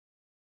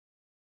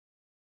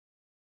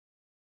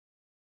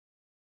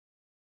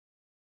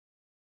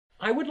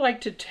I would like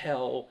to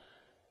tell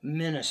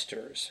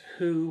ministers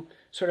who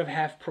sort of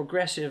have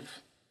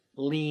progressive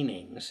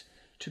leanings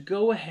to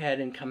go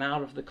ahead and come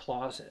out of the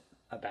closet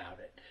about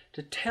it,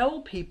 to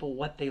tell people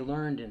what they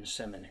learned in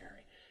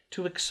seminary,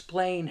 to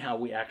explain how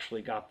we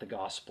actually got the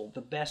gospel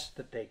the best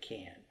that they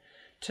can,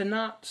 to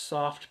not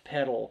soft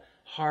pedal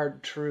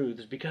hard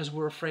truths because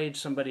we're afraid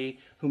somebody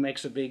who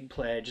makes a big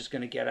pledge is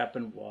going to get up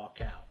and walk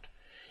out.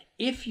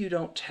 If you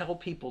don't tell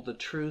people the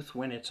truth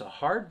when it's a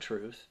hard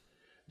truth,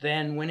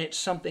 then when it's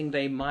something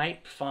they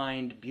might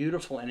find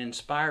beautiful and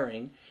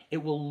inspiring,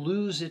 it will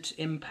lose its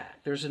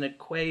impact. There's an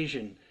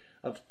equation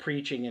of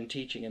preaching and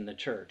teaching in the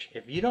church.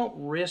 If you don't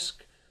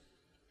risk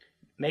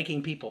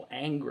making people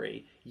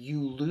angry,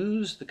 you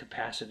lose the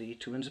capacity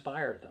to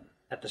inspire them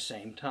at the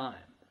same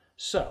time.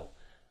 So,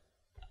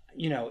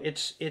 you know,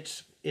 it's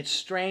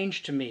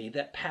strange to me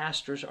that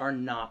pastors are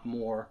not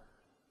more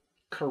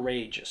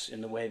courageous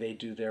in the way they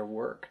do their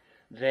work.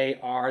 They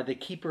are the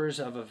keepers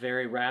of a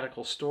very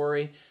radical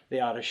story. They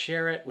ought to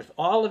share it with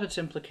all of its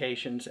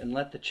implications and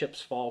let the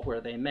chips fall where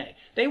they may.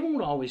 They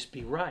won't always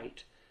be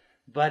right,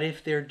 but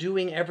if they're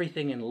doing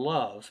everything in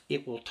love,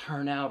 it will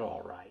turn out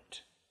all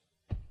right.